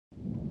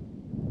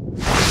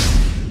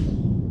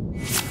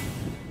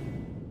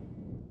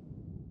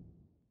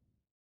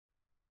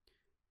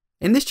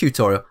In this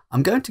tutorial,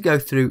 I'm going to go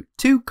through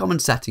two common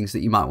settings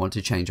that you might want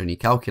to change on your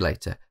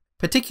calculator,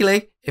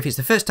 particularly if it's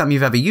the first time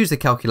you've ever used the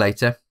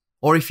calculator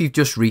or if you've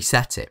just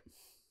reset it.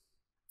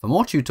 For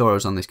more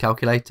tutorials on this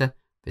calculator,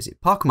 visit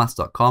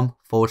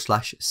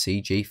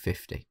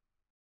parkermaths.com/CG50.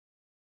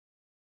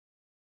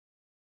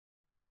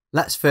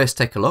 Let's first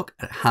take a look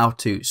at how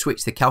to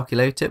switch the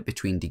calculator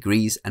between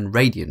degrees and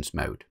radians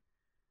mode.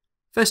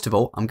 First of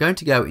all, I'm going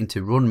to go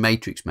into Run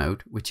Matrix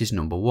mode, which is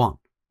number 1,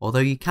 although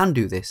you can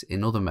do this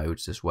in other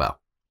modes as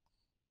well.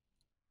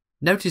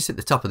 Notice at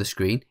the top of the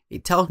screen,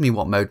 it tells me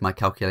what mode my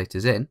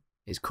calculator's in.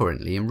 It's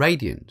currently in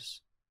radians.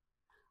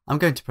 I'm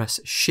going to press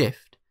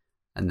Shift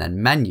and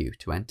then Menu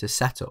to enter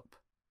Setup.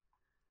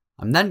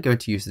 I'm then going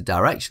to use the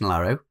directional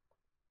arrow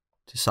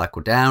to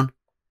cycle down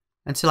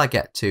until I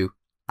get to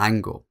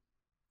Angle.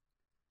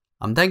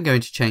 I'm then going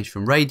to change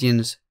from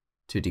radians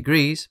to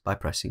degrees by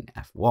pressing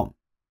F1.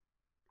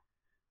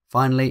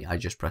 Finally, I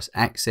just press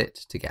Exit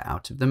to get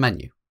out of the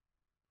menu.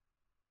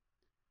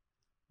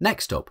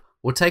 Next up,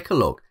 we'll take a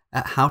look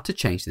at how to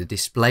change the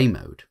display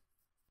mode.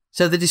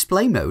 So the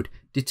display mode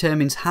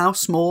determines how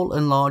small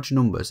and large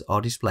numbers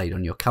are displayed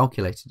on your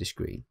calculator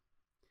screen.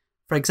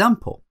 For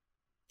example,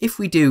 if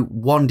we do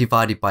 1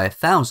 divided by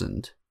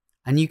 1000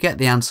 and you get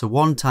the answer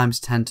 1 times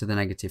 10 to the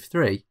negative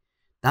 3,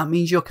 that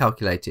means your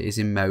calculator is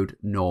in mode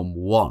norm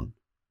 1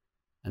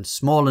 and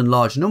small and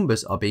large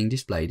numbers are being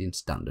displayed in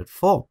standard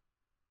form.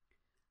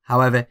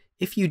 However,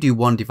 if you do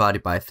 1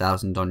 divided by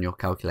 1000 on your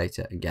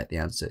calculator and get the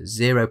answer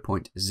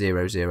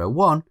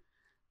 0.001,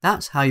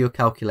 that's how your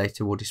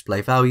calculator will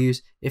display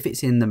values if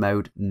it's in the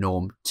mode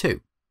norm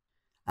 2.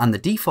 And the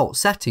default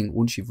setting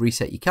once you've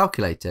reset your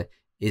calculator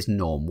is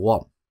norm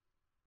 1.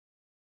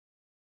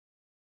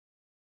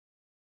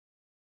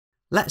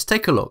 Let's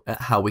take a look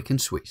at how we can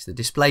switch the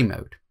display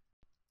mode.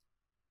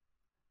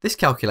 This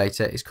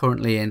calculator is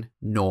currently in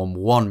norm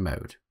 1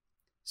 mode.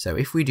 So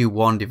if we do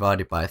 1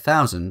 divided by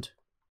 1000,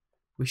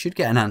 we should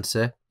get an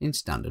answer in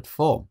standard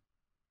form.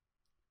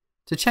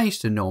 To change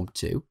to norm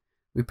 2,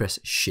 we press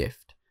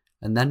Shift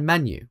and then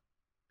Menu.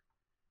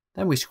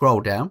 Then we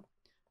scroll down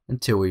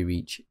until we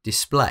reach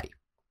Display.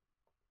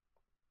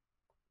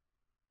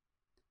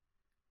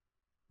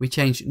 We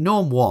change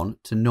norm 1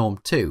 to norm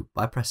 2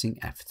 by pressing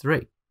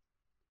F3.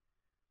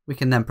 We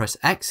can then press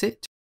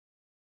Exit,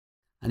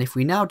 and if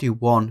we now do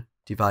 1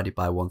 divided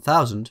by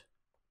 1000,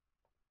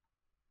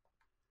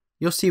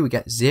 you'll see we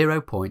get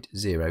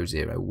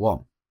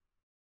 0.001.